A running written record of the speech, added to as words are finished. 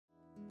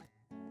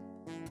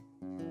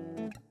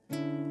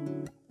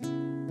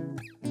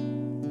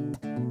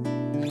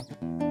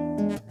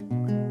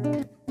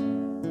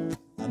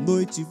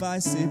noite vai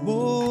ser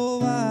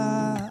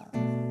boa.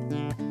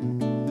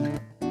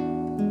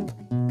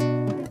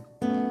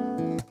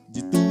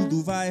 De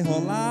tudo vai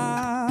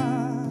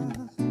rolar,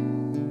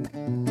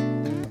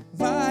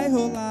 vai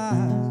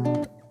rolar.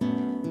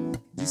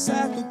 De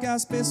certo que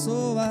as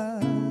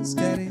pessoas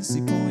querem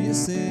se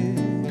conhecer,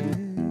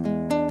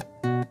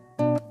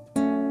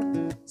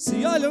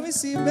 se olham e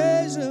se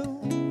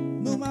beijam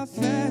numa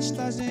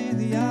festa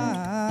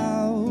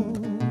genial.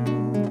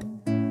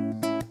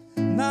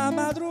 Na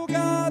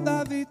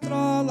madrugada,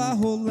 vitrola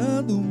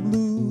rolando um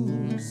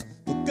blues,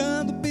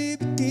 tocando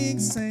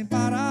PIX sem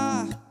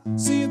parar.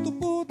 Sinto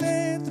por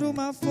dentro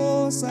uma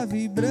força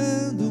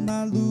vibrando,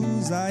 uma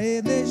luz, a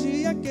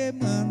energia que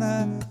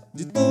emana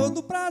de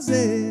todo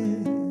prazer.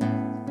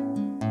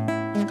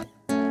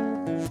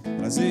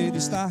 Prazer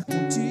estar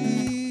contigo,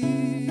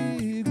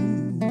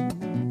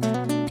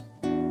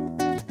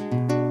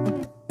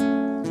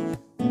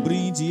 um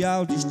brinde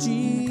ao destino.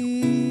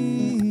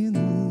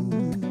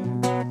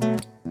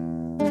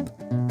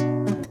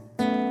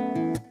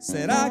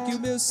 Será que o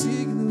meu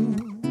signo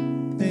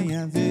tem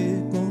a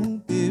ver com o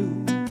teu?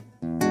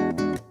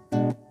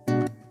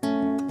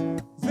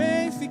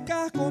 Vem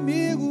ficar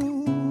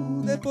comigo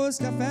depois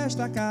que a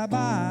festa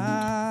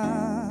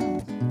acabar.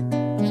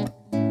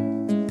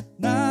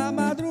 Na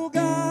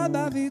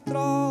madrugada,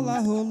 vitrola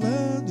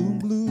rolando um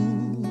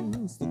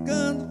blues,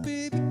 tocando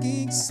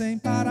PIX sem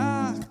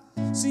parar.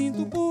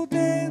 Sinto por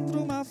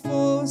dentro uma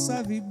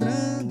força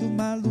vibrando,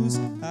 uma luz,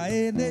 a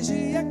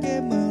energia que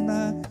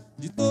emana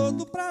de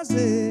todo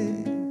prazer.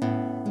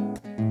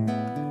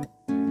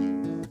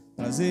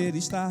 Prazer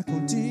estar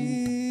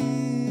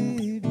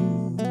contigo,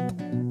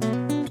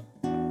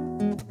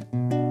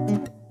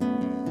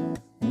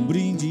 um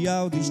brinde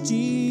ao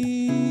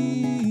destino.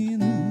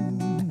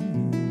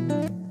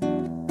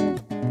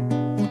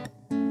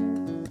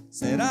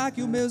 Será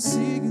que o meu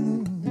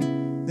signo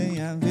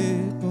tem a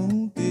ver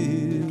com o teu?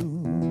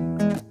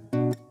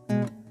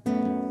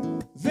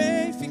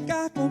 Vem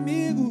ficar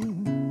comigo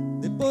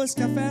depois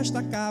que a festa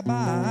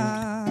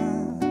acabar.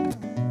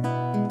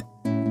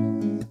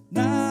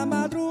 Na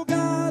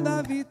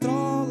madrugada,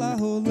 vitrola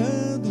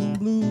rolando um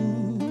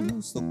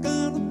blues,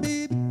 tocando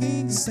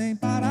PIX sem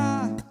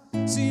parar.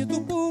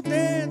 Sinto por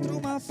dentro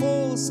uma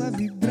força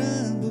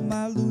vibrando,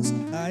 uma luz,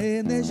 a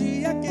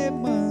energia que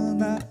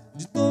emana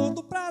de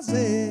todo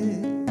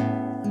prazer.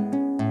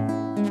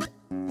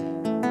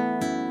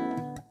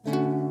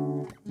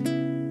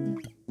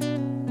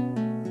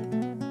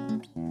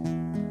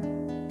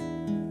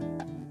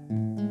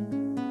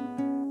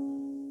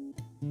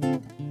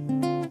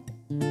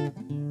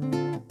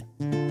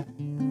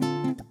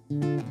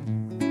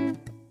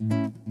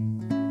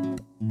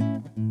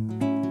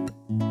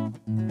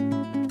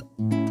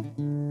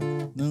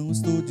 Não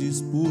estou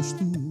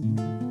disposto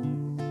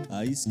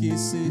a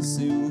esquecer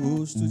seu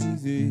rosto de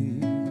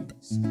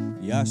vez,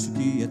 e acho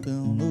que é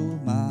tão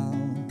normal.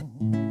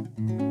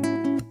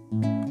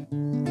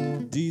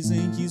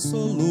 Dizem que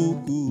sou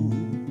louco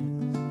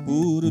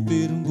por eu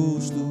ter um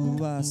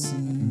gosto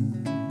assim,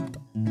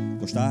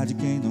 gostar de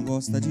quem não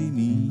gosta de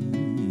mim.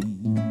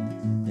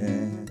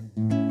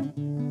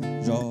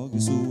 Jogue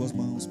suas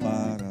mãos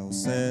para o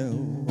céu,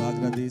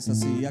 agradeça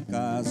se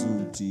acaso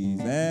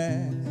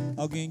tiver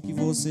alguém que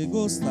você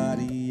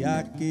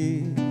gostaria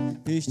que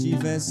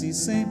estivesse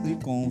sempre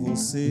com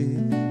você,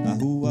 na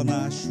rua,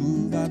 na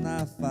chuva,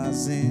 na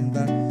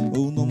fazenda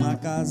ou numa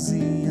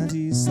casinha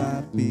de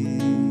sapê.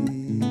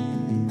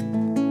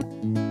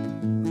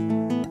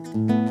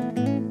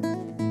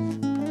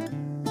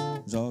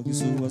 Jogue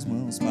suas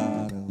mãos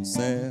para o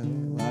céu,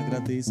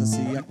 agradeça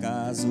se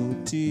acaso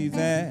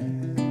tiver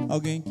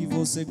alguém que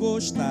você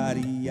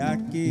gostaria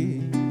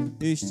que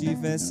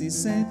estivesse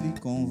sempre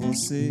com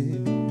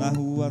você, na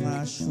rua,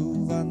 na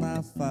chuva,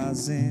 na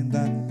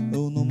fazenda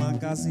ou numa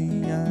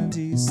casinha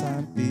de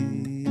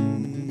sapê.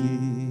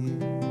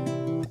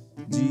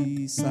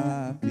 De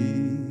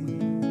sapê,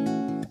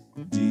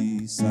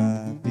 de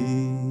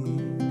sapê,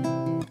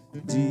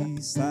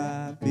 de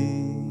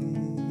sapê.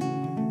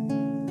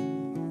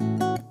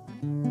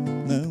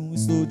 Não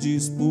estou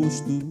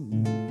disposto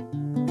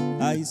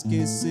a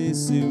esquecer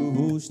seu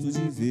rosto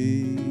de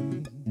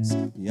vez,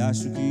 e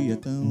acho que é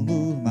tão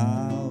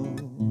normal.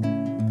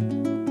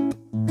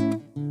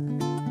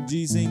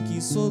 Dizem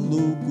que sou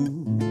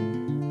louco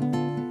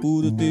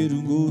por eu ter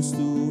um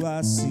gosto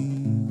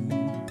assim,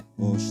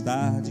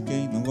 gostar de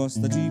quem não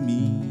gosta de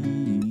mim.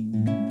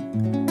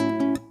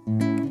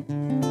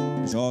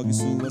 Jogue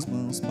suas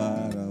mãos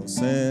para o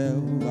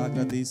céu,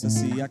 agradeça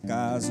se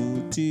acaso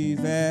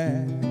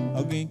tiver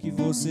alguém que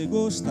você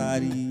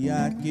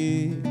gostaria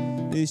que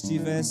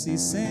estivesse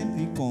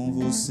sempre com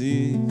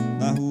você,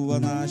 na rua,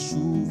 na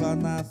chuva,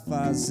 na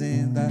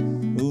fazenda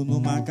ou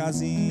numa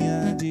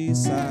casinha de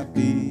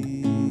sapê.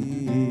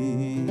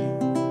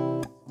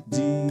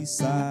 De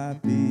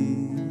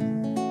sapê,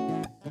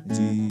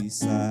 de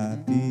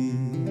sapê,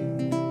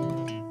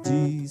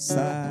 de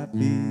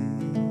sapê.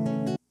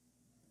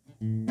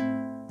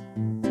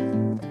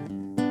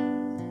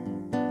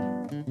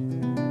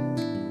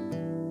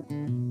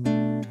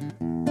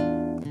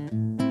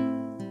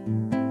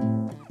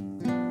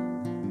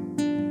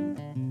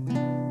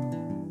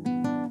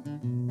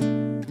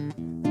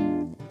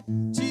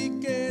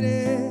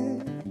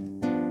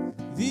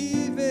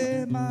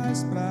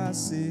 pra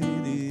ser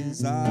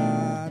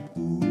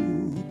exato,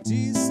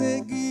 te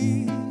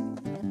seguir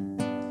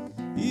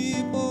e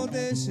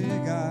poder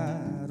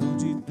chegar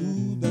onde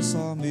tudo é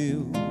só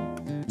meu,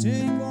 te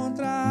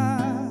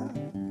encontrar,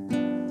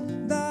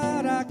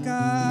 dar a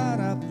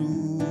cara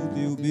pro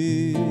teu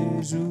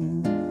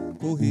beijo,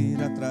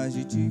 correr atrás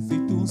de ti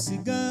feito um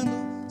cigano,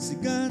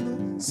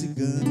 cigano,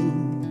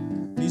 cigano,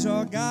 me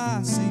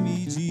jogar sem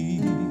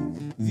medir,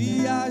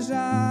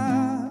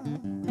 viajar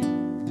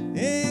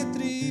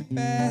entre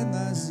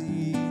pernas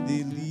e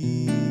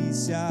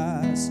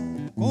delícias,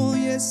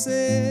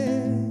 conhecer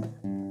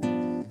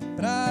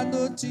pra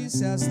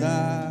notícias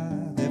dar,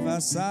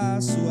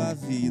 devassar sua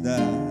vida,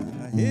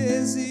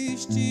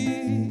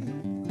 resistir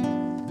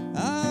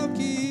ao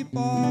que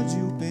pode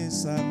o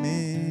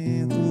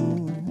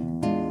pensamento,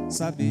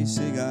 saber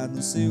chegar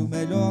no seu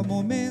melhor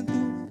momento,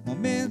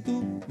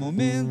 momento,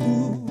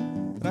 momento,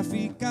 pra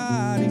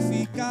ficar e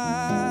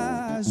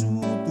ficar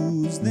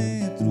juntos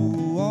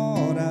dentro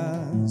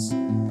horas,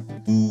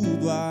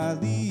 tudo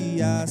ali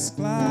às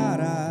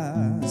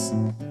claras,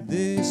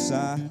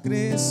 deixar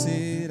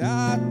crescer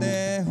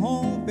até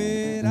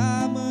romper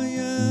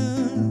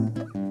amanhã,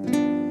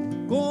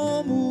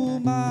 como o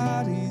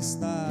mar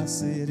está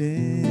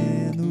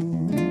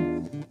sereno,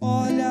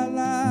 olha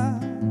lá,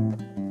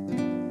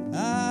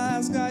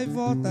 as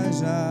gaivotas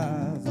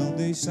já vão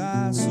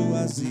deixar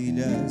suas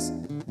ilhas,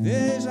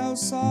 veja o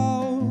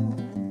sol,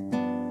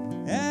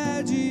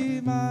 é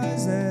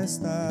demais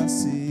esta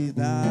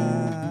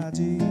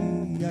cidade,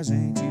 a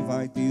gente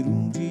vai ter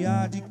um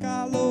dia de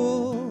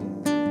calor,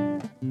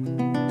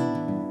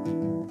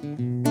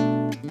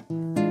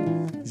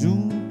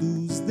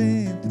 juntos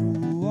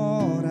dentro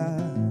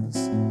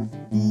horas,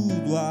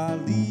 tudo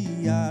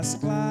ali às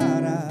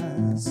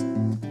claras,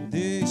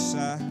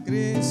 deixar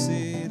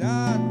crescer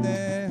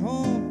até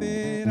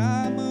romper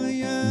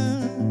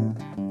amanhã,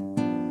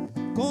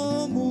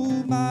 como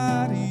o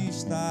mar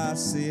está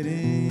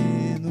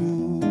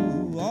sereno,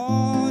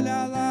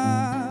 olha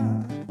lá,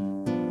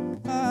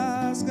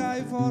 as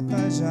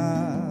gaivotas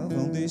já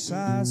vão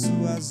deixar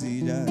suas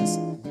ilhas,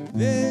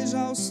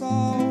 veja o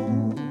sol,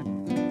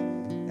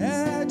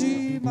 é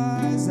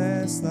demais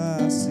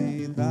esta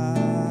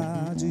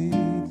cidade,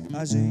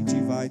 a gente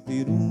vai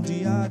ter um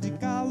dia de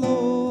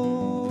calor.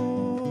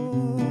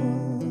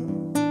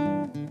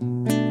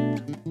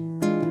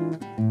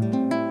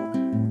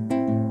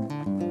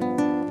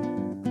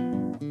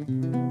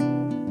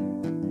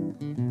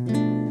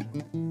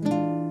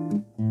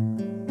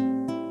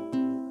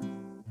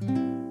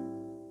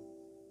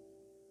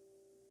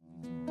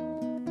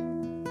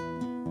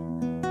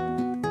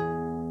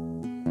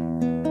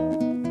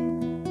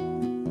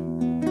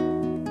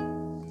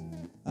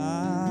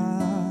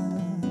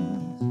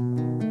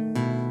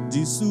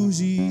 De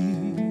surgir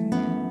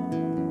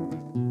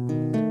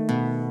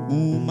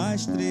uma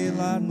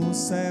estrela no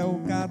céu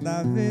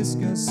cada vez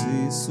que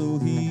você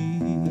sorri,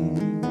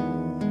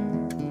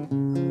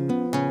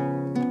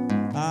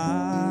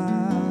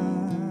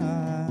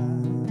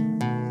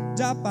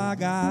 de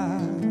apagar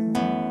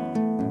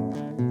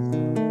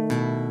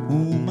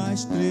uma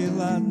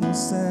estrela no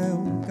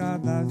céu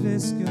cada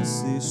vez que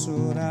você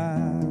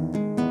chorar,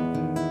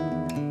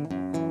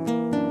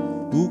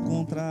 o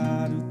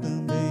contrário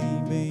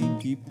também bem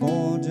que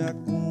pode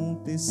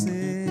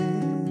acontecer,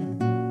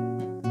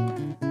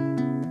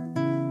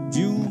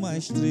 de uma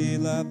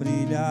estrela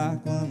brilhar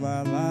quando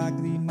a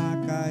lágrima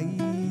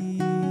cair,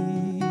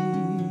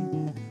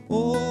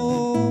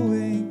 ou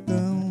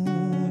então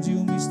de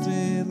uma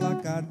estrela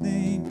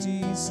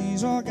cadente se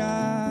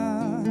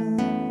jogar,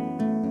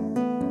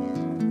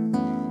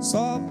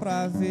 só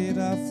pra ver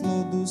a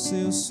flor do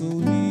seu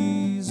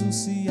sorriso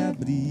se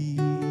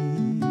abrir.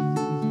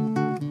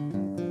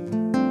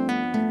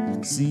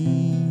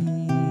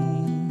 Sim,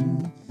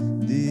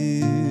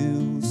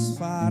 Deus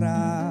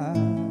fará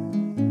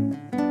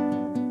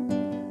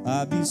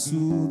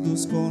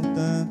absurdos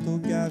contanto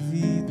que a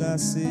vida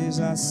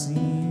seja assim.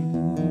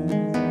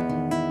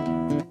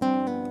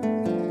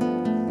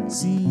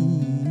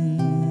 Sim,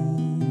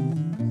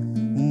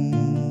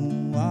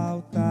 um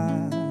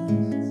altar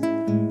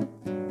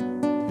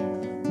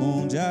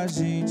onde a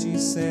gente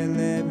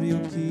celebre o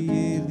que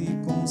ele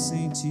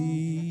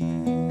consentir.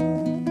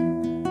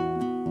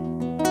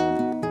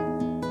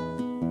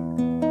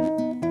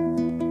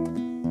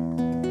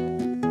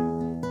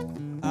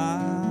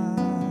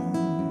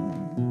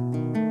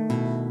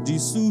 De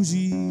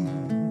surgir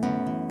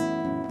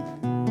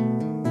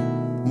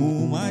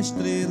uma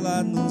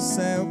estrela no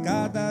céu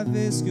cada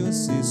vez que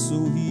você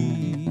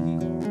sorri,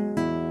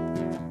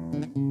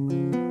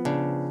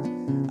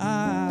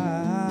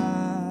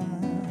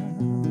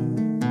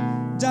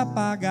 de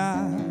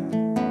apagar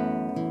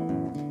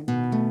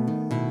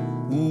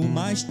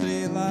uma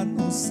estrela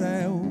no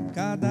céu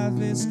cada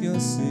vez que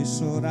você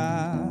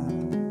chorar,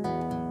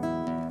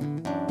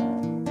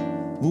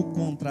 o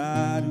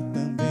contrário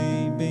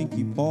também bem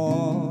que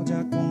pode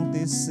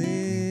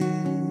acontecer,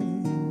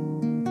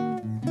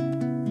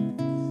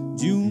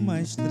 de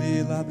uma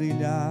estrela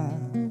brilhar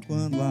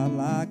quando a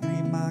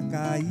lágrima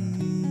cair,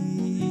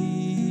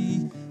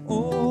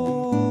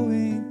 ou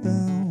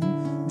então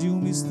de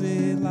uma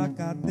estrela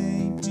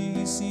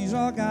cadente se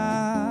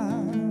jogar,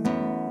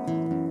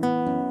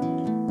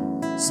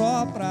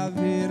 só pra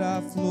ver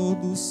a flor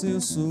do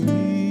seu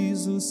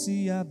sorriso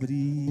se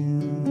abrir.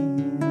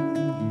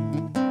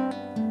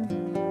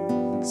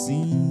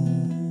 Sim,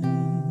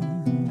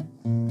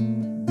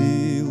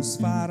 Deus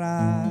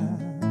fará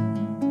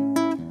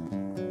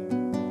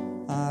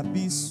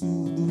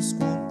absurdos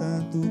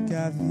contanto que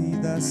a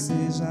vida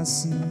seja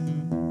assim.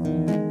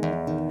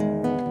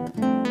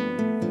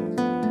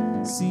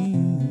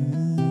 Sim,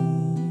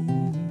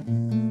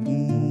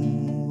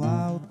 um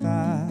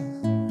altar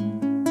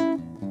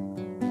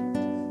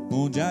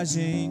onde a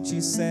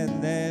gente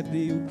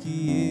celebre o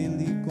que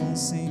ele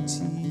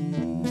consentir.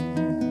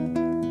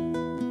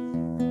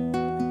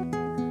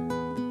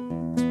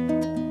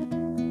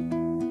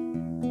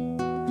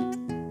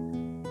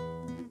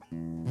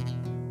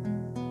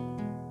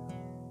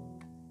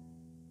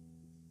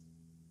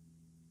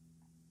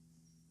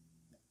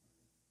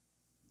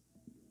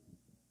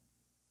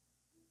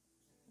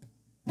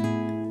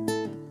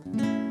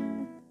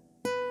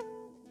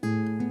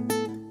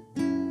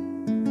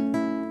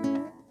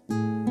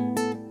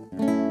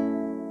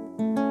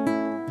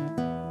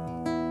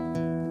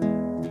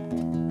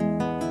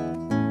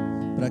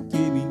 Pra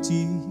que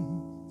mentir,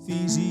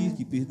 fingir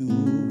que perdoou,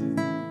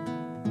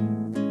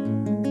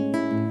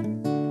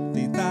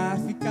 tentar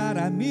ficar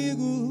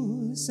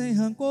amigos sem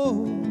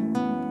rancor?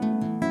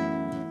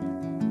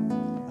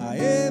 A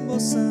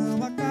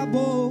emoção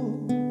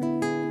acabou,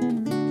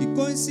 que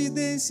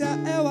coincidência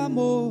é o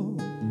amor.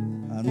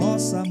 A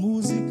nossa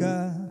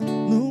música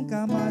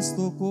nunca mais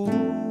tocou.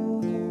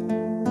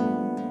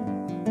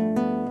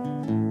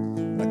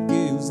 Pra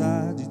que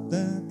usar de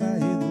tanta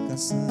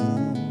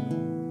educação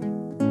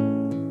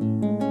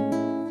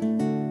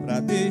pra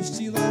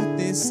destilar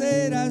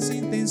terceiras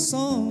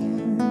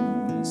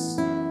intenções,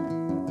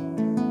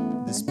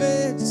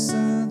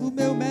 desperdiçando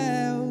meu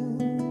mel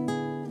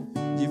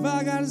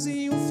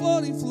devagarzinho,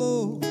 flor em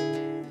flor,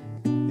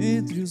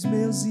 entre os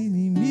meus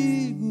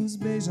inimigos,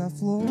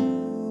 beija-flor.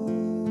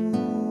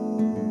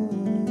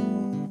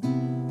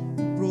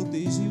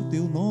 Protegi o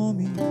teu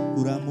nome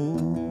por amor,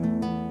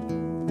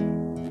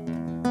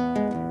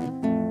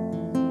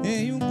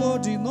 em um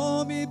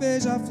codinome,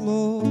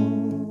 beija-flor.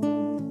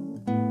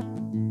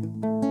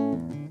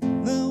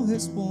 Não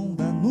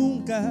responda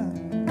nunca,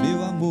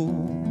 meu amor,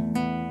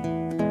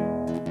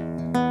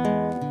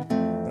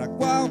 pra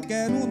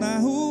qualquer um na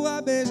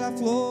rua,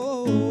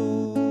 beija-flor,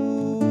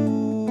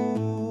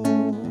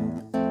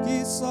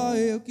 que só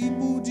eu que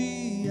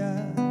podia,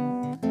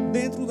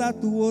 dentro da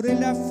tua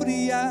orelha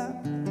fria,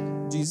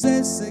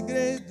 dizer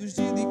segredos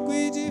de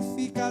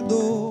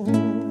liquidificador.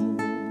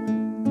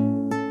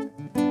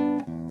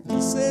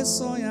 Você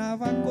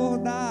sonhava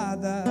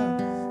acordada,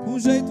 um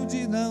jeito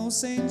de não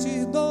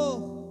sentir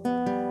dor,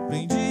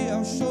 prendia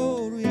o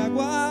choro e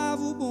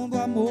aguava o bom do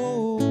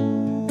amor.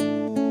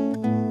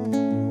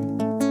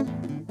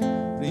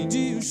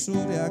 Prendia o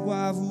choro e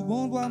aguava o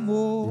bom do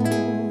amor.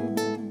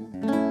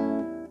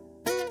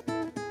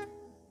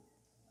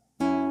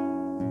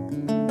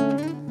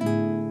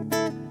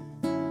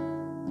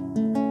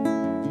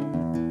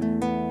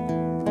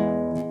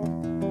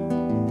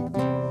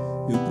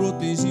 Eu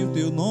protegi o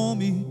teu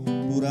nome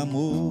por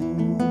amor,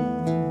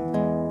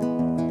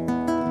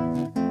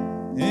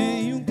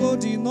 em um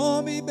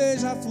codinome,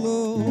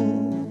 beija-flor.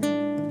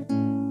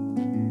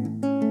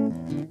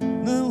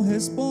 Não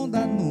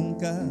responda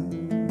nunca,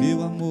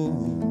 meu amor,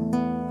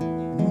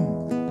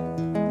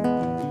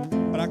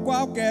 pra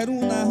qualquer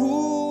um na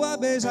rua,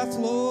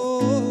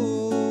 beija-flor,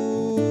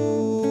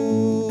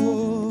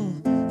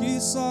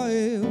 que só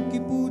eu que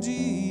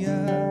podia,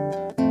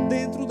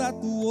 dentro da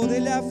tua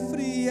orelha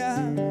fria,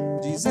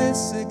 dizer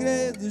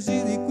segredos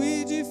de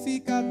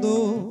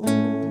liquidificador.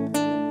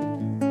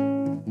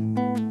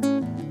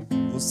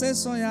 Você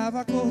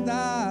sonhava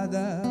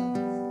acordada,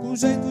 com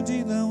jeito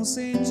de não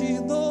sentir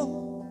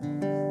dor,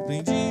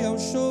 prendia o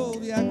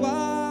choro e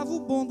aguava o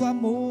bom do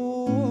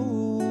amor.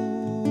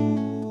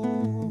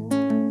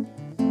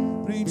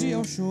 Prendia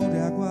o choro e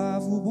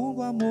aguava o bom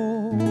do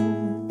amor.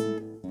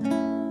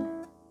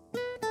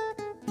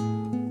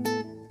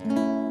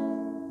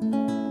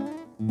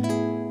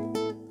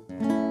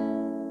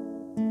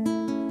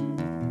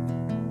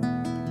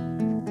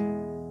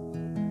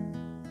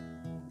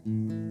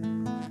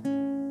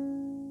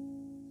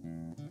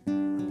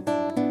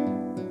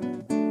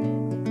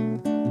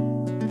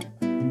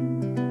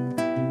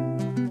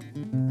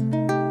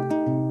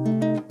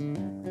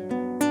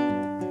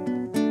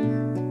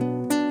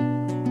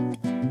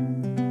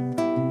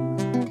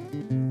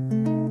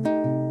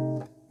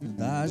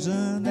 Da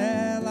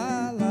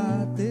janela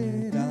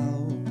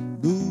lateral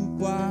do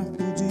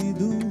quarto de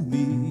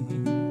dormir,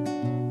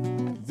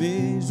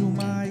 vejo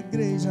uma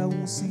igreja,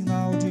 um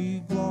sinal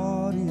de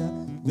glória.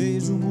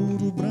 Vejo um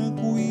muro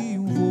branco e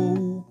um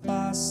voo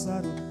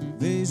pássaro.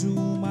 Vejo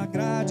uma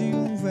grade e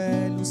um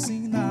velho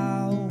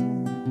sinal.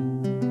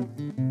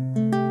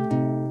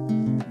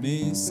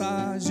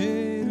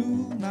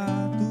 Mensageiro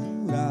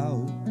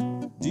natural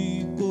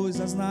de coisas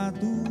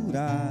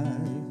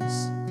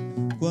naturais.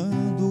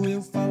 Quando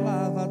eu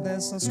falava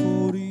dessas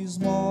cores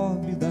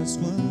mórbidas,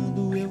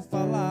 quando eu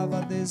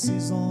falava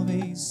desses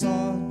homens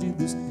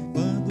sórdidos,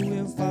 quando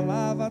eu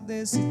falava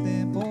desse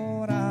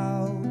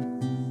temporal,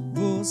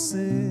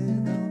 você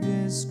não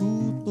me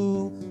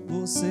escutou,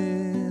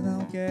 você não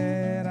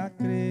quer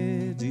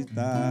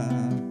acreditar.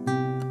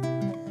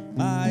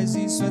 Mas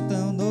isso é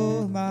tão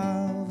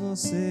normal,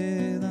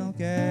 você não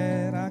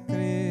quer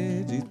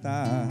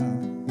acreditar.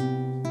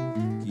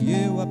 Que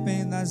eu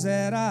apenas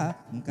era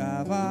um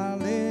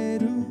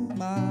cavaleiro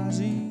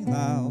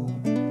marginal,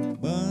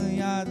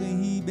 banhado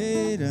em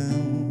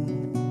ribeirão,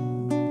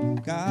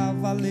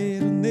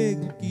 cavaleiro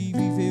negro que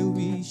viveu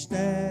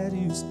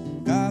mistérios,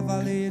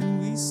 cavaleiro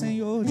e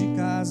senhor de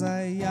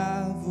casa e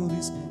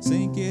árvores,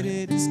 sem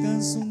querer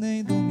descanso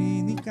nem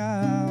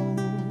dominical.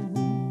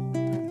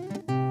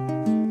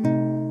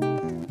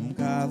 Um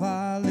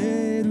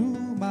cavaleiro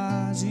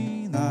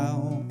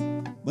marginal,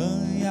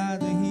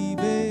 banhado em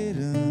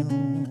ribeirão,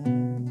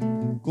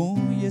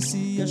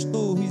 conheci as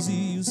torres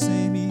e os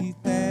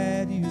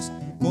cemitérios,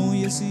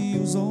 conheci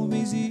os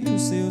homens e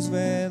os seus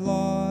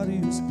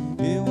velórios.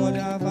 Eu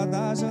olhava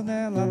da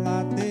janela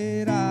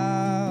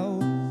lateral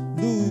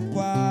do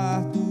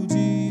quarto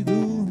de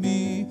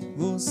dormir.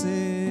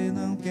 Você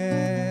não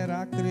quer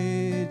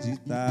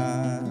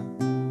acreditar,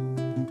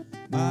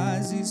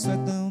 mas isso é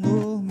tão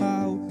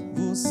normal,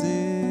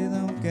 você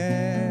não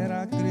quer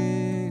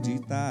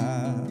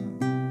acreditar.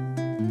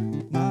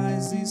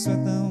 Mas isso é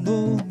tão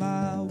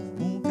normal,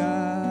 um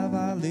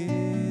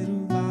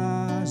cavaleiro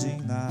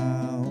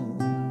marginal,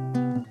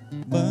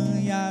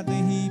 banhado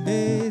em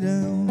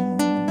ribeirão.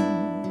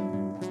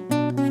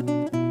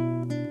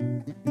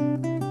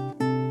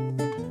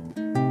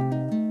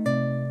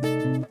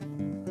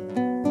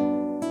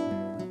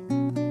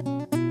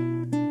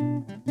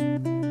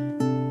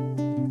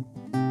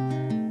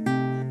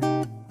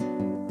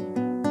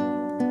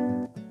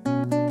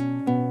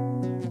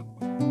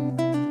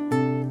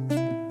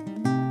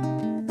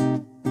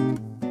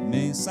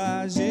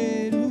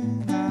 Mensageiro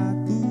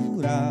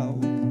natural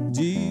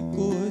de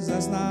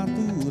coisas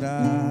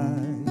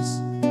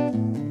naturais.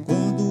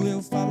 Quando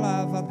eu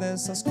falava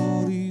dessas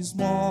cores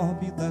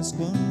mórbidas,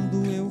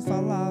 quando eu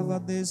falava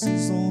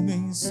desses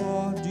homens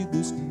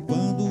sórdidos,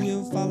 quando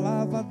eu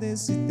falava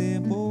desse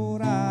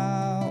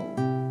temporal,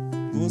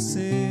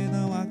 você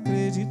não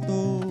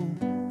acreditou,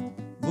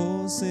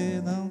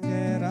 você não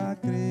quer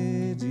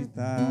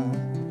acreditar.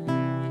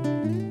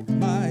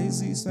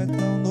 Mas isso é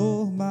tão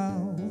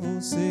normal,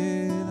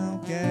 você não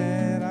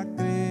quer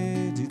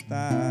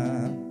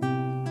acreditar.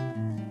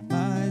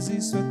 Mas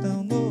isso é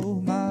tão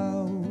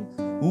normal,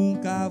 um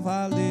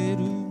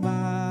cavaleiro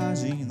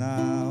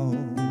marginal,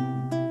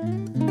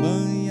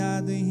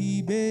 banhado em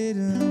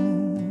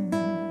ribeirão.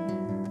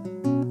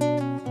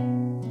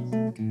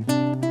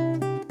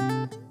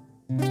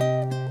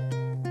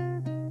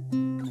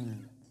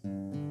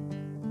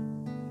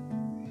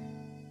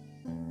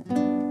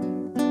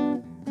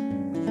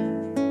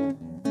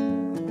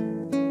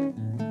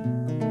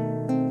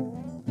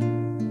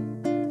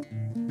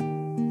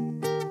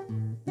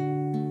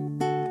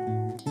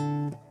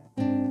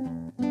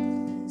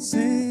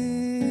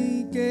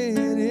 Sem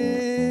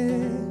querer,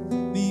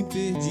 me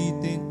perdi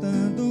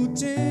tentando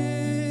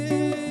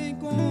te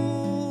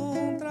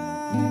encontrar.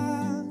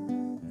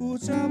 Por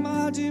te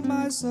amar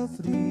demais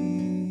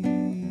sofri,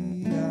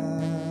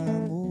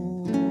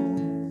 amor.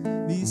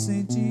 Me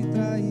senti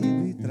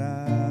traído e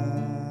traído.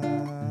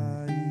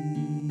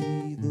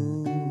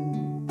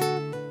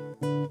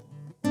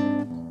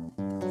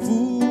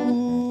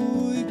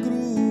 Fui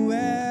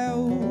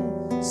cruel,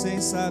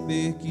 sem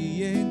saber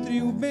que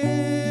entre o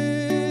bem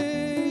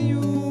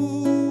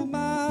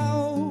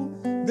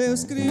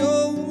Deus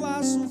criou um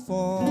laço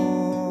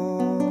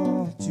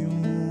forte,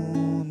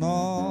 um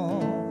nó,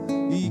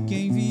 e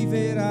quem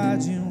viverá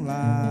de um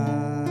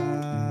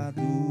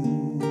lado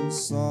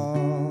só.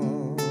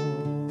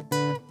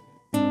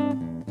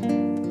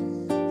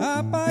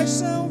 A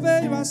paixão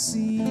veio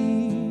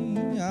assim,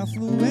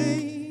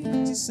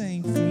 afluente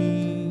sem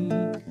fim,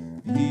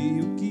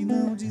 rio que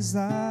não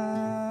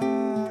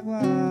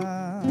deságua.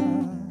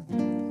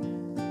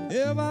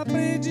 Eu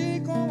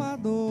aprendi com a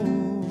dor,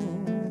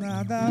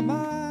 nada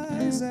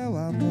mais é o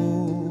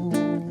amor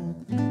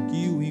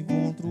que o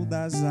encontro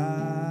das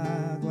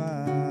águas.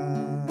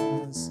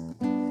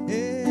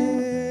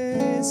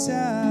 Esse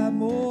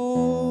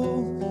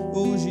amor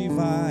hoje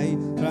vai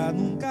pra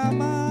nunca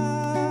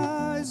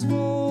mais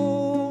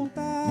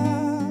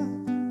voltar,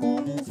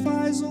 como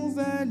faz um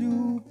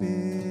velho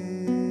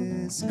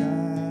pescador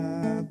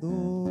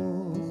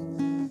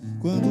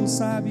quando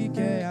sabe que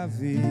é a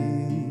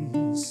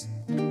vez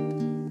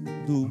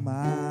do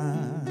mar.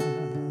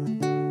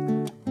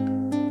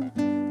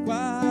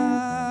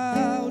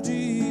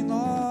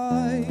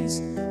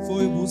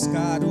 Foi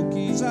buscar o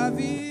que já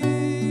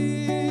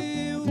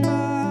viu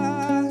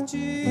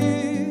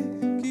partir,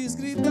 quis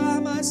gritar,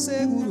 mas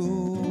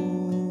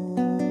segurou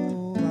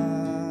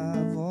a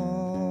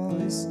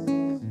voz,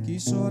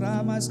 quis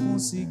chorar, mas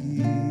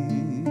conseguiu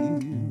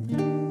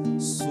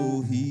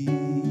sorrir.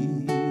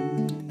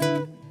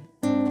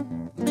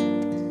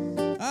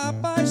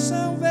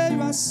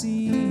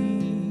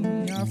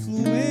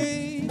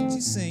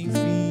 sem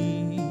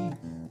fim,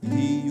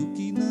 rio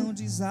que não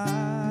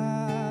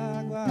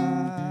deságua.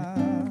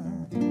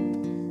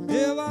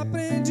 Eu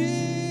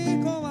aprendi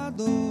com a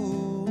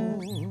dor,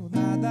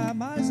 nada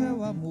mais é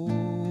o amor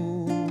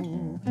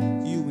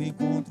que o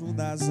encontro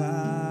das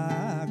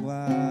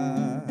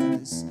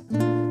águas.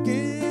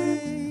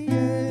 Quem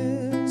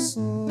eu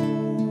sou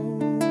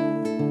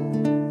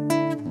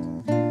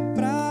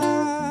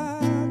pra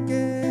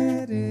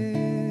querer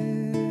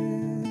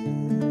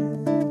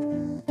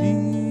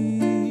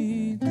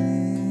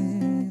entender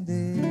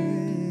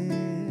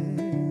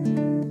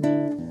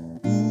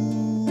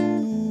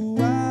o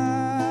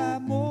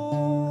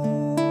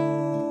amor?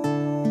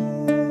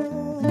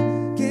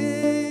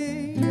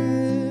 Quem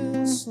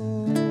eu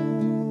sou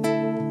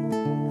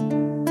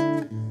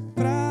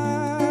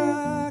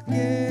pra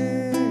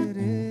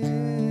querer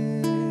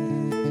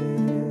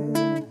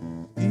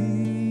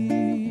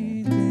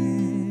entender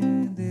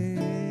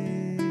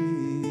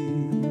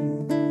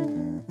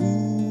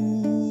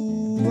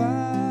o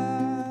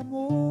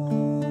amor?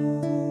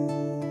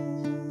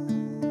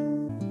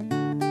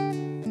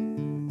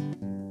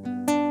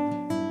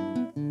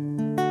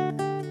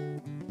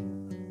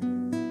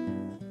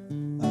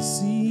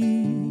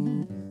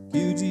 Assim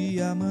que o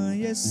dia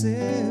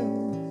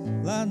amanheceu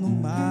lá no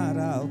mar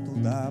alto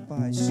da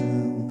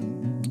paixão,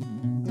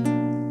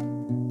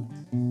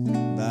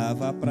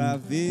 dava pra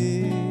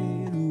ver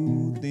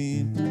o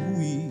tempo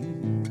ir.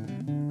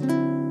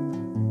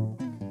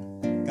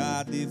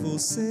 Cadê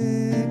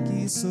você,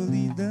 que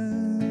solidão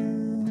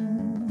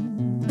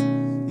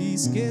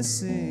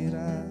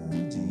esquecerá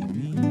de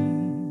mim?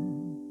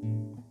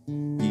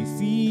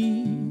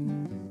 Enfim,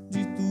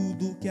 de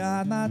tudo que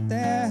há na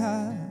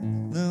terra,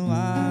 não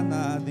há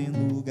nada em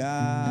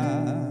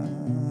lugar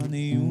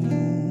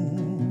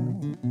nenhum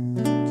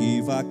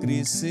que vá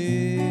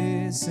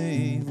crescer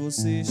sem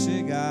você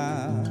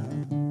chegar.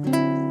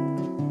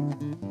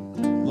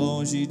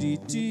 Longe de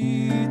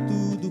ti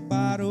tudo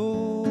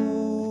parou,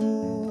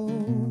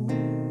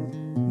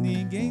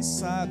 ninguém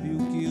sabe o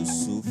que eu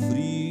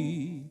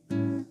sofri.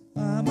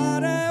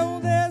 Amar é um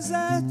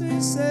deserto e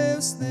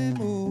seus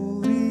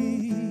temores,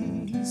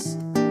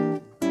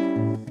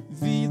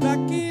 vida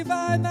que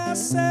vai na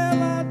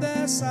cela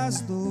dessas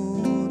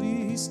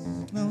dores,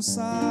 não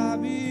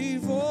sabe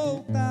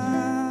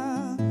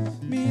voltar.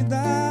 Me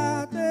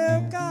dá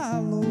teu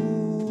calor,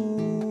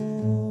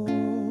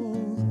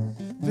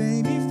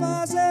 vem me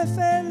fazer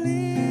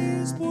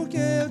feliz, porque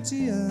eu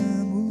te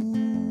amo.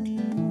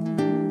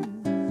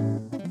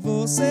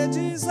 Você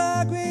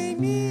deságua em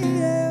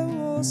mim,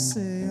 eu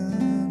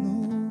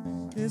oceano.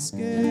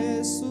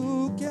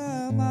 Esqueço que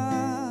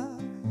amar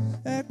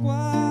é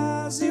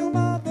quase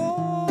uma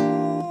dor.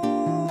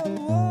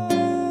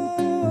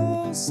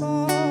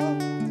 Só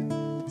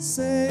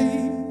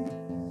sei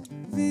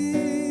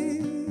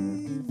viver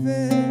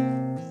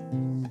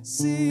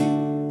se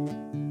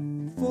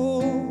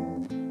for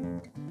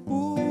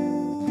por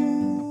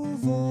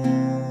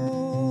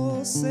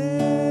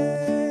você.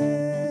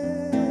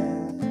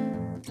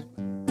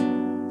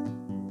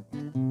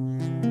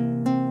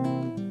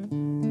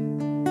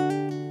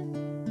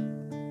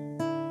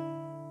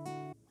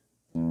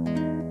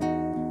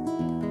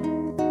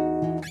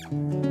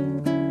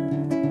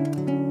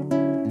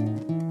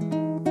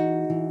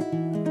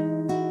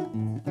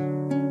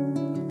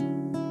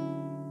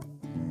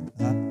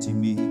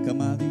 Adapte-me,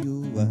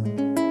 camarioa,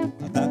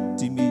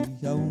 adapte-me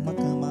a uma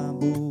cama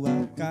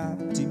boa,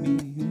 capte-me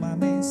uma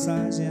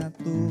mensagem à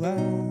toa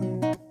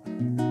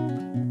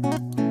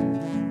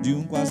de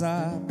um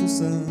quasar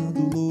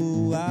pulsando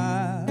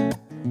lua,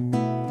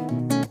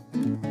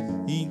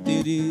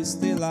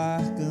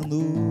 interestelar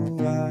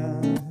canoa.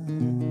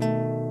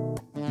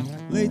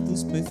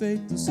 Leitos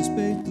perfeitos,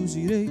 suspeitos,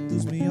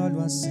 direitos, me olho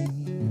assim.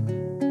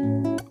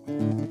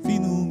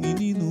 Fino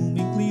menino,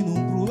 me inclino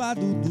pro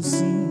lado do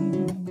sim.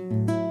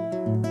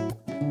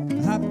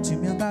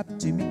 Rapte-me,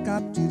 adapte-me,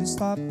 capte,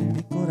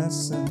 stop-me,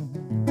 coração,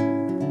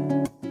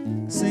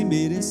 sem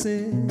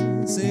merecer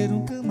ser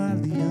um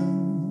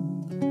camaleão.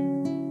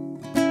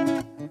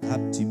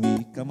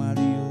 Rapte-me,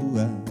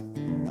 camarioa,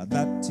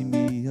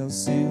 adapte-me ao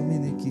seu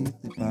menequite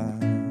de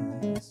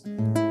paz.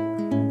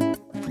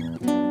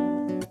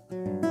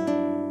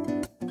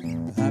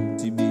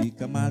 Rapte-me,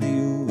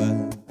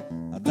 camarioa,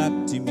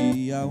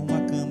 adapte-me a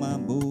uma cama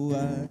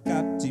boa,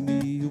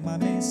 capte-me uma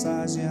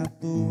mensagem à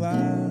toa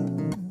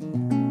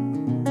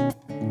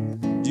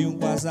de um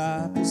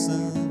quasar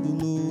pulsando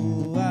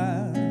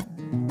lua,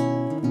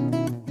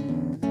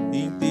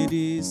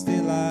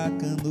 interestelar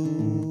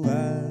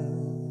canoa.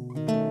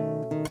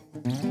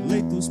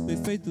 Leitos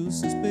perfeitos,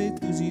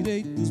 suspeitos,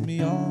 direitos,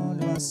 me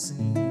olho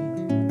assim.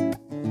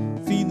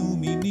 Fino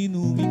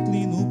menino, me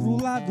inclino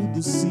pro lado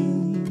do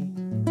sim.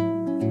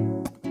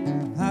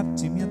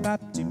 Rapte-me,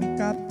 adapte-me,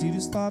 capte,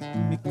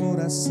 stop-me,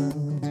 coração,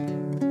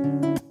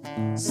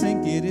 sem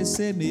querer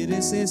ser,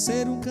 merecer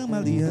ser um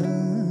camaleão.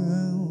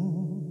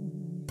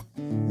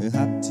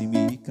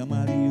 Rapte-me,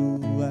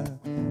 camarioa,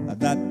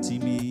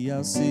 adapte-me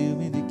ao seu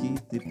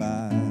menequite de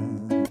paz.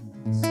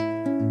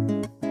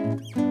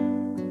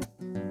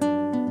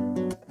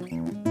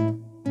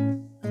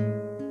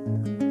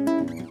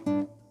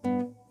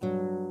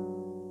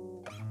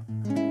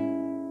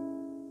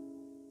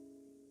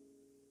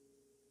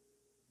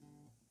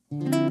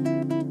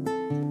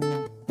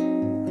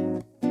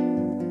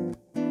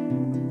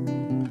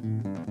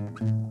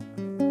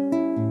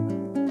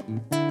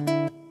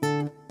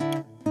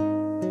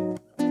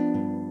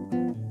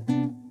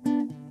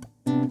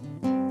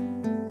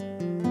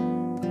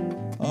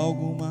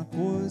 Alguma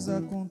coisa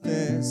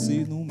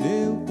acontece no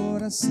meu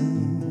coração,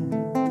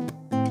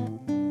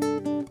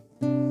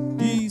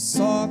 e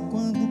só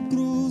quando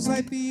cruza a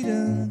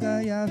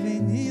Ipiranga e a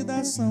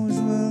Avenida São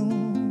João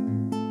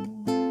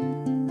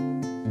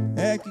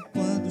é que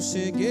quando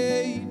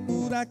cheguei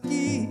por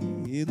aqui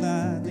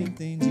nada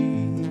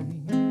entendi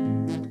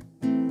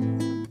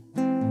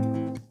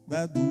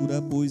da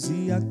dura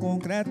poesia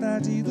concreta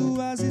de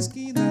duas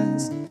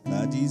esquinas,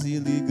 da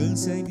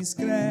deselegância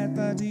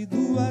indiscreta de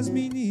duas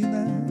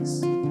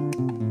meninas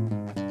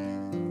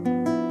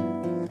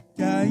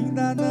que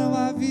ainda não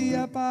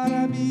havia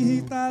para me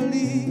irritar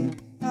ali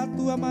a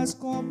tua mais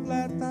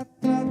completa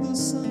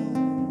tradução.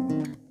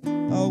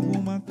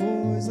 Alguma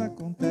coisa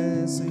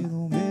acontece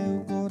no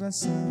meu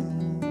coração,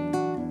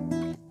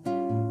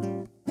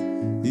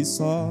 e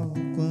só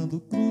quando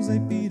cruza a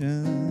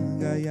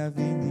Ipiranga e a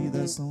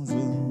Avenida São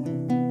João,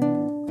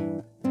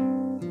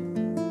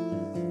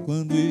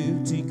 quando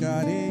eu te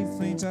encarei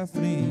frente a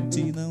frente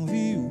e não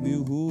vi o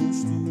meu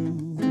rosto,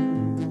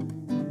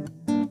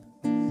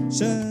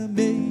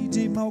 chamei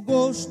de mau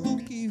gosto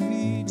que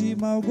vi de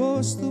mau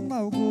gosto,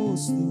 mau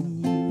gosto.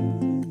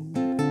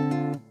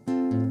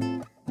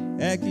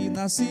 É que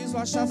Narciso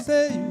acha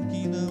feio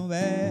que não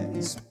é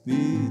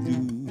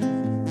espelho,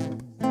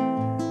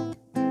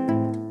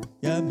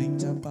 e a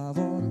mente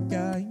apavora que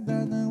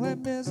ainda não é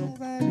mesmo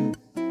velho,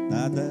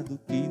 nada do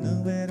que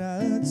não era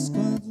antes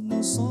quando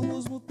nós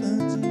somos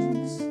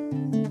mutantes.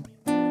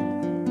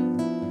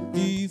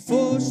 E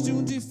foste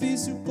um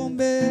difícil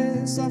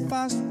começo,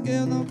 afasto que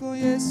eu não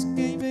conheço.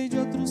 Quem vem de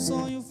outro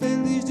sonho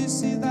feliz de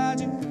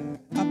cidade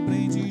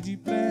aprende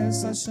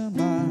depressa a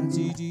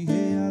chamar-te de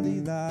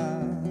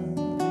realidade,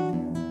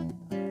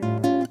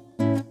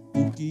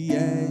 porque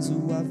és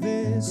o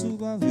avesso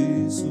do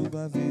avesso do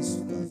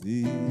avesso do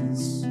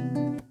avesso.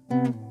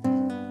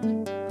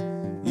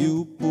 E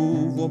o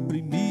povo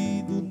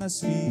oprimido nas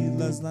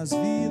filas, nas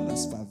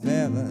vilas,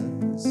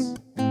 favelas,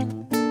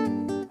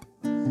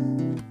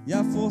 e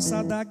a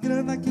força da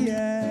grana que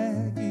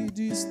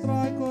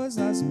destrói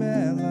coisas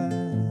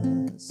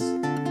belas,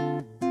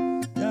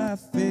 e a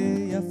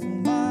feia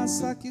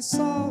fumaça que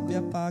sobe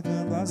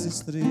apagando as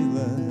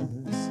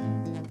estrelas.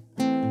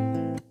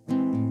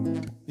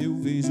 Eu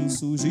vejo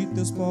surgir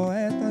teus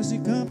poetas de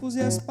campos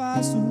e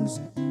espaços,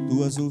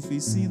 tuas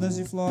oficinas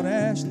de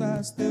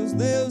florestas, teus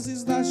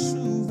deuses da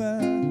chuva,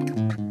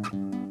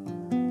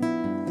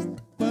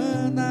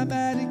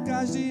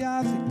 Panaméricas de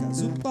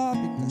Áfricas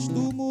utópicas,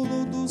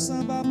 túmulo do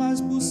samba mais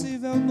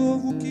possível,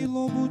 novo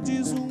quilombo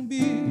de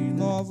zumbi,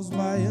 novos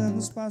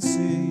baianos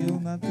passeiam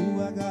na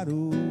tua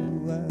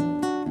garoa,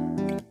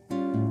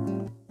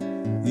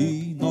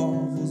 e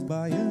novos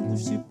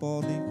baianos te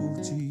podem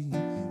curtir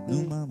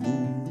numa boa.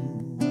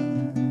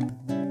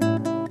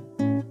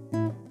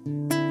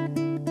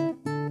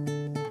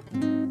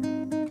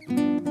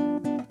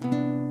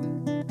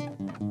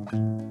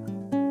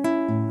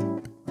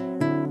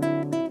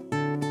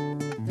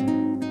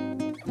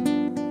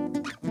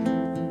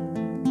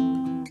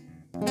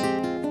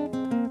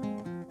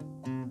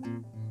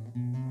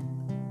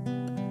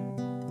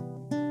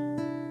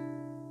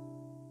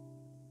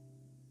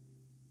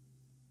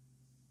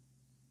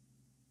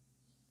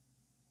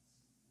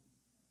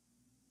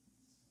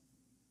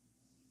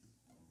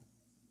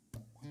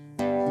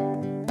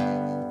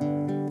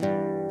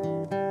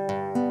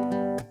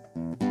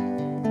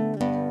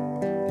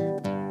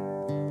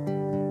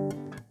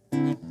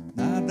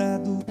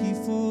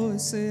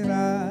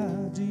 Será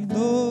de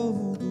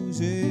novo do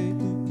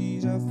jeito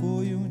que já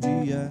foi um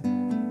dia.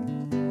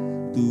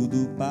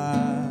 Tudo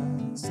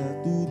passa,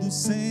 tudo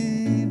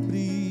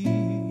sempre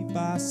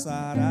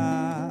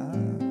passará.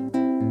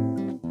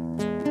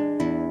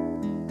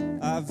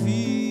 A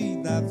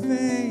vida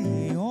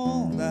vem em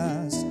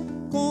ondas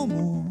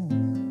como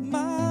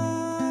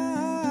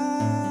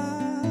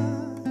mar,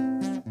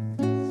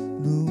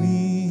 no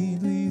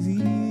indo e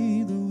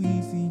vindo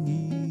infinito.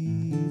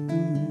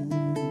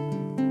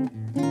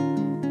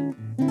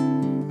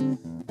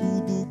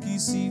 Tudo que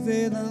se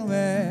vê não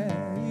é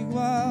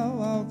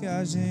igual ao que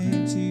a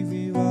gente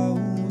viu há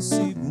um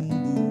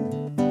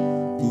segundo.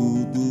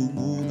 Tudo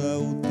muda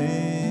o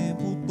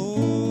tempo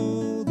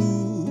todo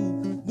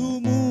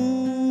do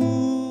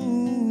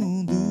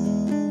mundo.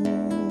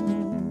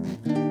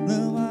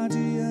 Não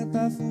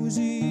adianta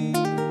fugir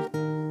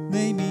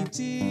nem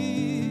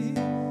mentir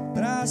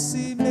pra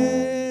si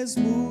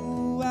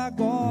mesmo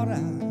agora.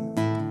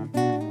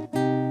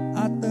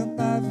 Há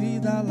tanta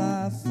vida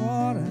lá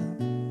fora,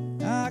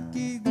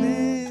 aqui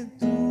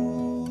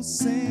dentro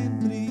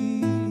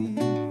sempre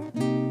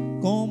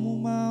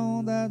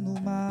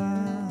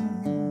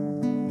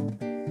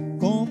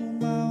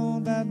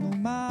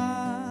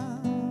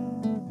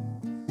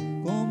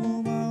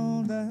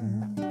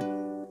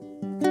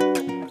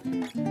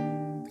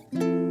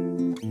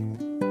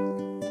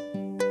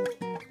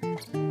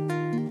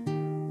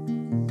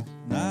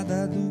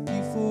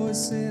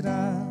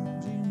será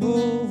de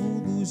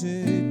novo do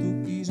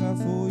jeito que já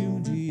foi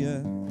um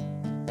dia.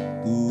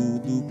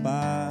 Tudo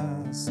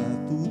passa,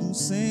 tudo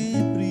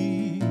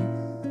sempre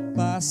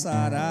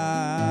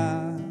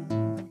passará.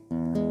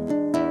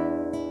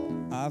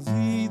 A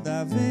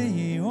vida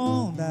vem em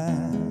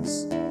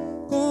ondas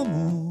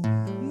como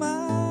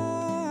mar,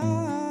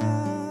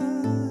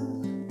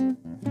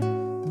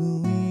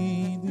 no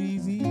indo e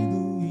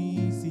vindo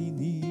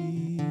infinito.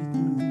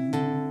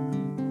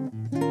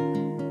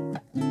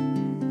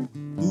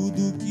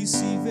 Tudo que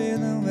se vê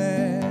não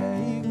é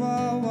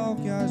igual ao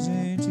que a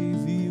gente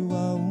viu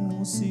há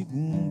um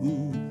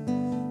segundo.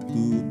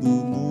 Tudo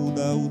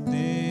muda o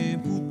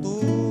tempo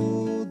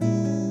todo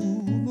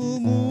no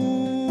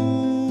mundo.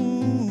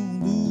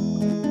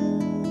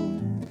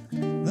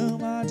 Não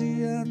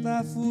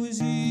adianta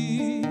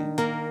fugir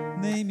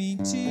nem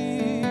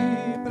mentir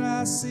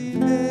pra si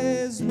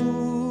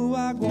mesmo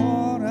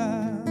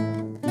agora.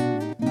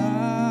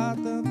 Há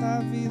tanta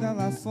vida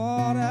lá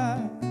fora,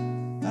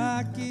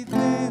 aqui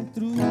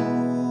dentro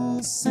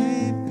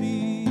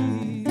sempre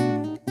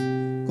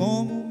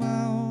como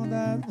uma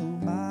onda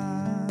no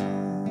mar,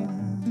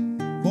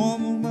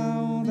 como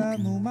uma onda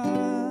no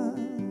mar,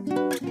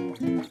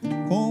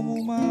 como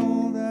uma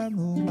onda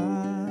no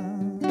mar.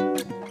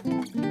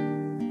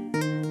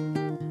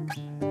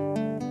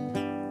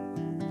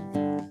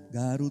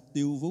 Garoto,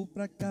 eu vou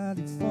pra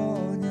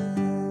Califórnia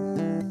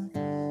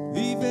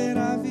viver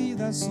a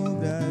vida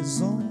sobre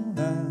as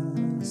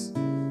ondas.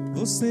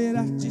 Vou ser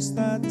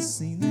artista de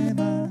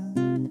cinema,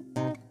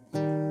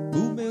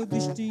 o meu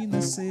destino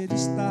é ser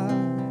star.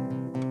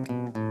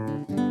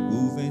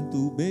 O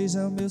vento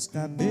beija meus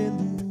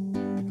cabelos,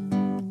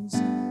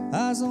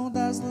 as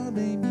ondas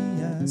lambem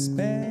minhas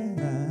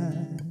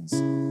pernas,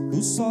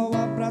 o sol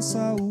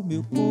abraça o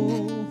meu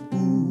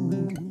corpo,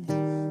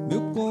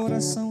 meu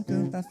coração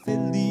canta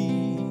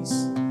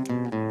feliz.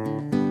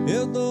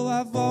 Eu dou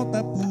a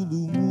volta,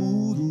 pulo o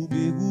muro,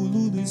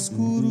 mergulho no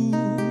escuro,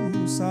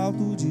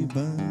 salto de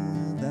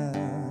banda.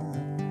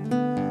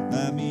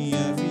 Na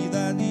minha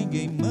vida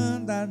ninguém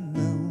manda,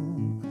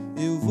 não.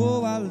 Eu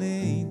vou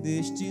além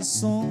deste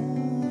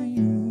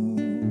sonho,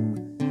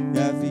 e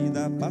a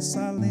vida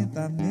passa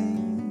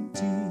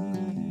lentamente,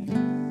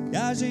 e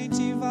a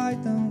gente vai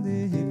tão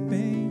de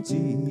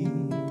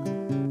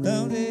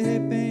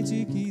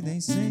repente que nem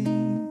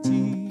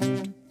sente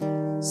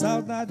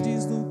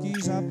saudades do que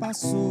já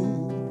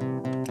passou.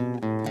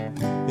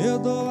 Eu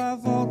dou a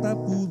volta,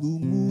 pulo o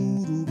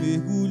muro,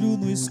 mergulho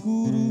no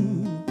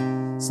escuro,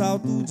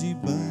 salto de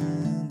banda.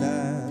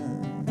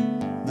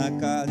 Na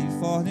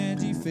Califórnia é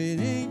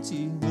diferente,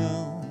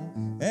 irmão,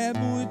 é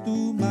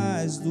muito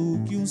mais do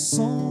que um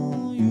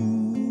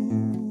sonho.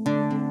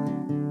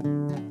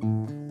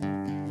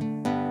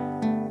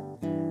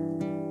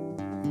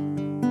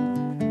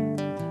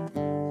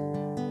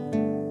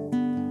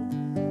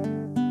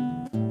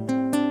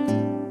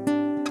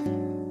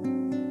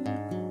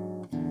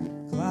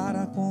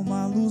 Clara como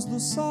a luz do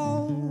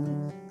sol,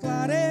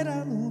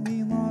 clareira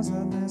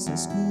luminosa nessa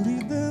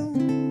escuridão,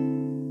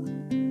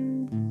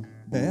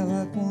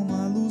 bela como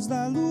a luz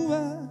da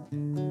lua,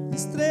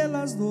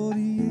 estrelas do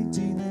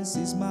oriente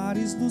nesses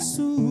mares do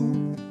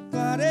sul,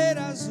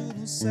 clareira azul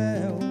no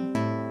céu,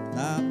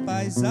 na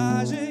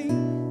paisagem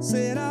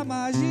será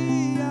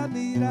magia,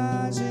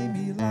 miragem,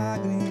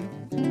 milagre,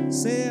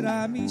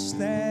 será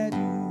mistério,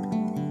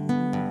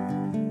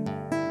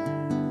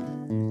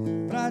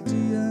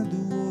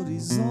 prateando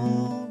horizontes,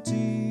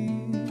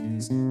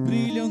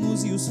 brilham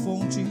nos rios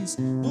fontes,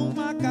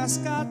 uma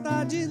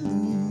cascata de luz.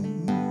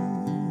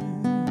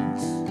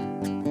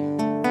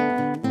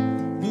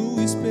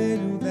 No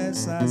espelho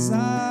dessas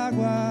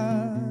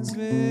águas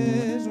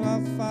vejo a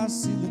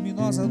face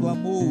luminosa do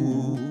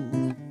amor.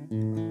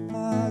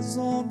 As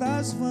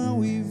ondas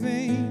vão e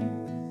vêm,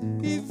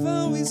 e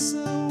vão e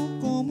são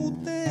como o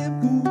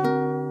tempo.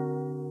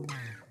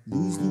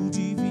 Luz do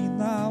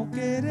divinal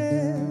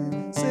querer,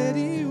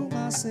 seria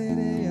uma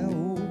sereia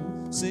ou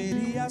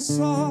seria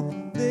só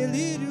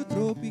delírio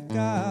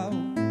tropical,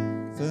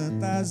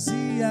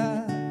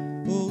 fantasia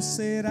ou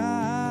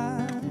será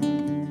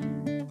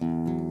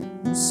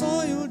um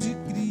sonho de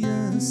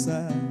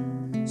criança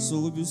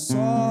sob o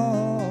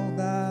sol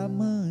da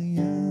manhã?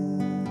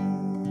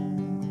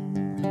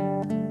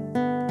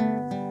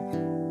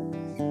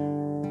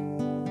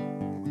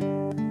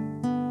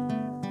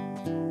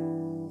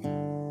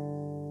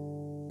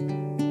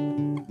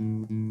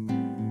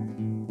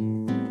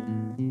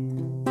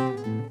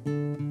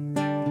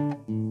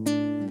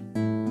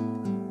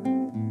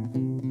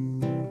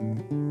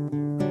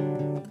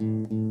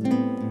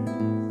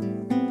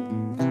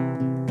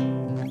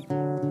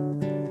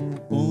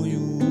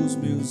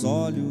 Meus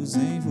olhos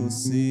em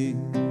você,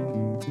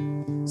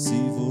 se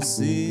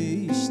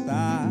você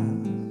está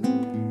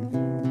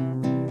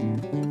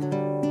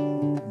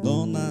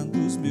dona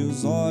dos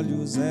meus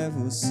olhos, é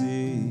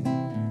você,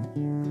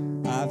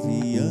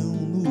 avião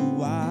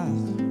no ar.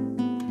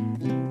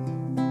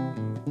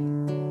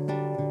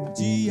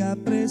 Dia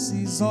pra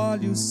esses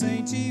olhos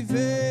sem te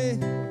ver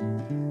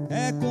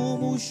é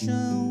como o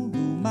chão do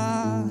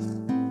mar.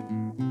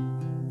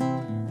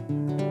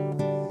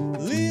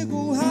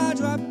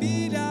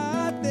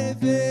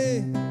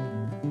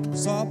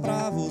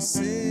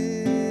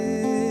 você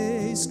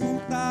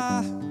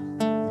escutar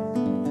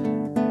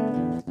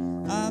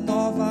a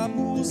nova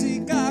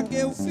música que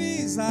eu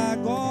fiz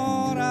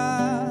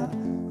agora.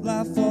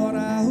 Lá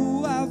fora a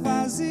rua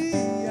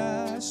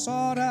vazia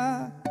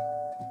chora.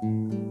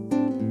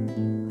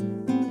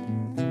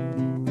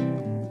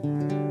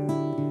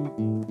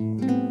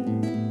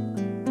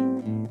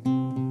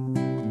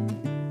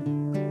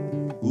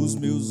 Os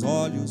meus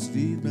olhos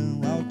vibram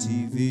ao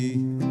te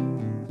ver.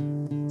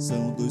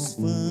 São dois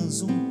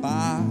fãs, um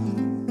par.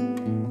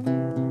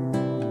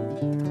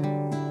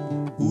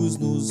 Pus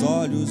nos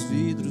olhos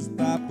vidros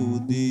pra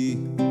poder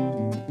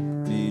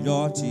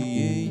melhor te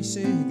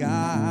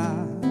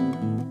enxergar.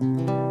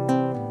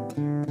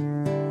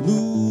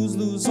 Luz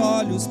nos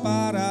olhos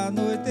para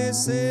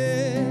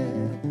anoitecer.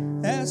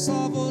 É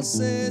só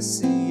você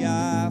se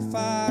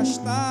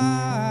afastar.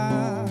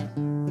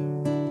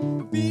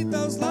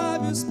 Pinta os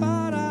lábios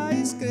para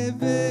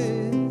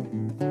escrever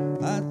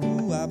a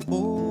tua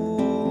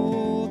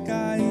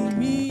boca em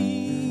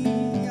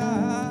minha.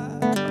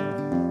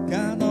 Que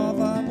a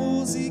nova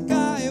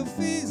música eu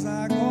fiz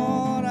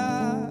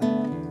agora.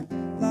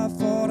 Lá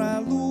fora a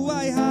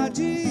lua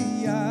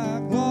irradia a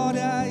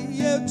glória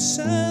e eu te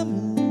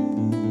chamo.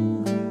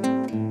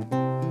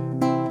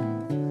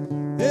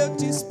 Eu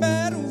te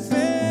espero,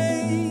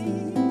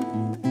 vem.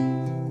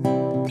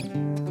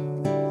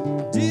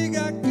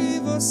 Diga que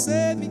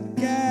você me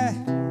quer,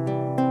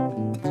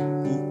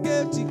 porque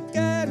eu te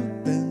quero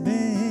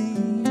também.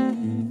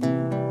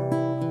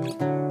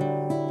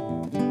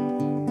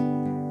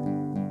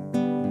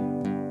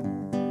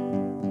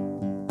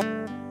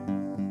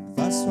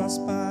 Faço as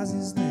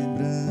pazes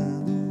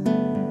lembrando,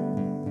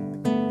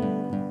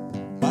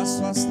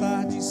 passo as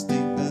tardes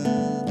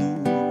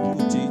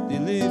tentando te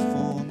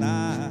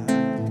telefonar.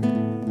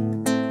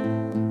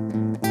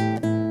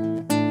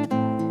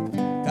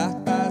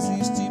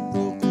 Cartazes te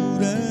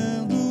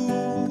procurando,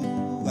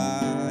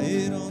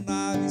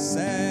 aeronaves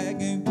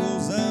seguem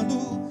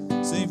pousando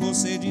sem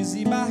você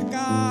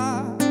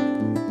desembarcar.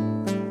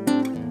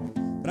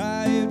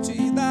 Pra eu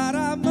te dar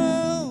a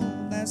mão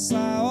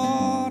nessa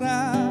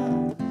hora,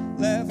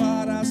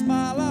 levar as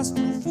malas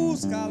pro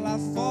Fusca lá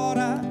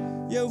fora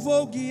e eu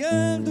vou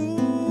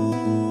guiando.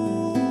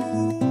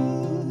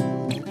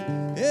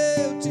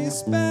 Eu te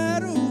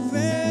espero,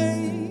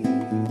 vem.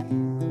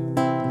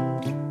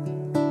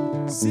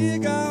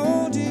 Siga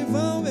onde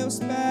vão meus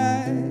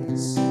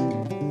pés,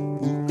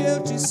 porque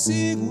eu te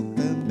sigo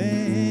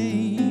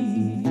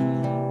também.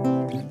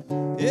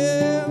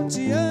 Eu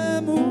te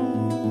amo,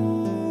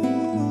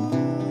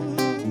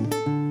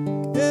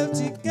 eu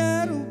te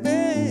quero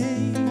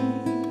bem.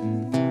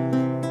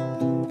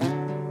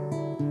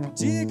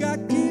 Diga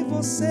que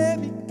você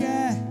me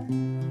quer,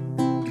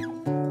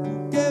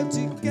 porque eu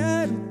te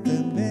quero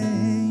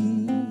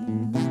também.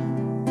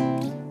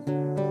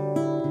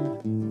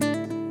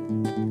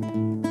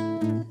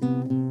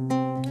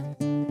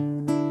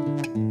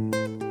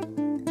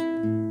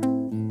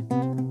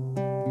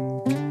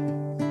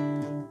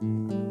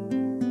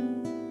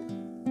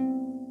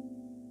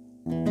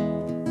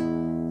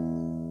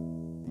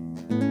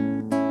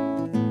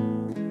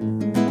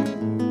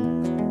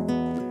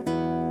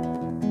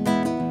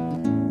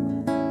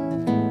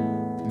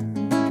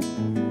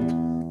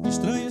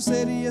 Estranho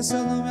seria se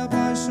eu não me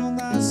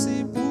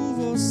apaixonasse por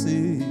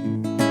você.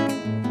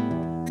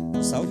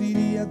 O sal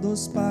viria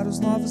doce para os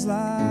novos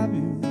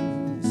lábios.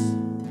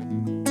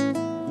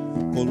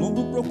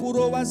 Colombo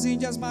procurou as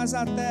Índias, mas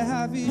a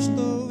terra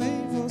avistou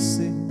em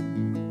você.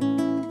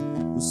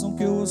 O som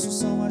que eu ouço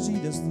são as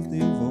gírias do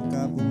teu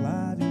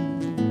vocabulário.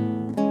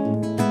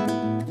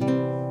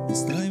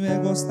 Estranho é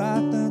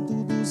gostar tanto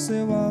do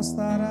seu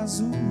all-star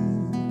azul.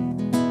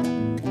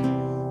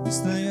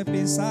 Estranho é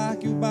pensar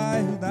que o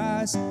bairro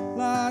das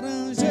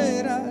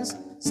Laranjeiras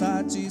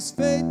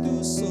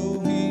satisfeito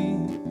sorri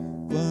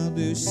quando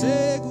eu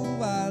chego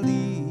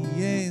ali.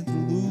 Entro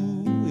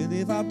no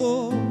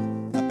elevador,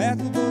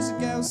 aperto o 12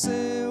 que é o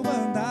seu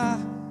andar.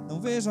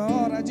 Não vejo a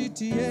hora de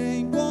te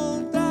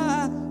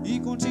encontrar e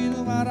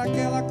continuar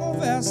aquela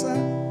conversa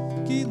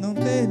que não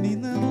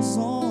terminamos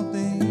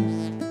ontem,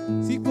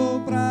 ficou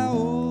pra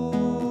hoje.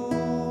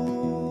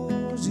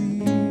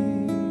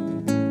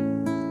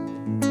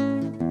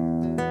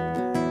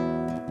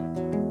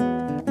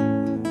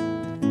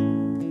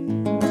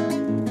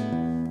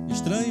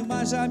 Estranho,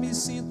 mas já me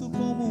sinto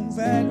como um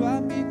velho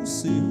amigo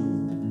seu.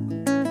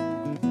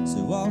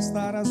 Seu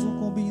all-star azul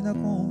combina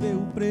com o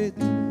meu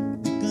preto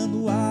de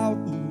cano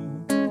alto.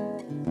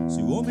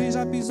 Se o homem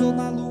já pisou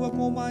na lua,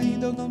 como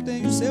ainda eu não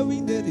tenho seu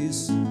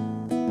endereço.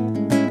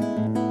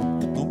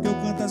 O tom que eu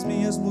canto as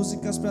minhas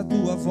músicas pra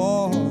tua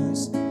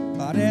voz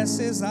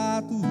parece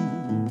exato.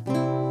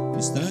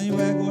 Estranho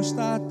é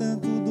gostar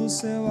tanto do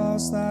seu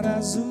all-star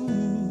azul.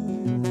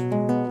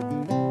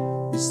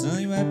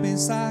 Estranho é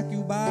pensar que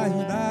o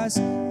bairro das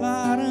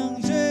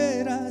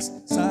Laranjeiras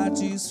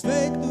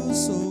satisfeito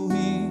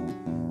sorri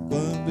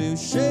quando eu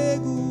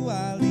chego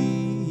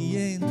ali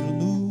e entro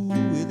no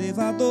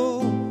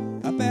elevador.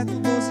 Aperto o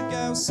 12 que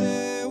é o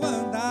seu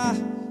andar.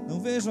 Não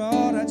vejo a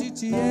hora de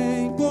te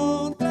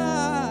encontrar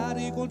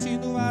de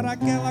continuar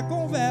aquela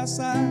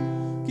conversa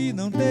que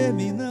não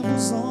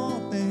terminamos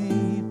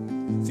ontem.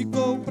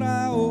 Ficou pra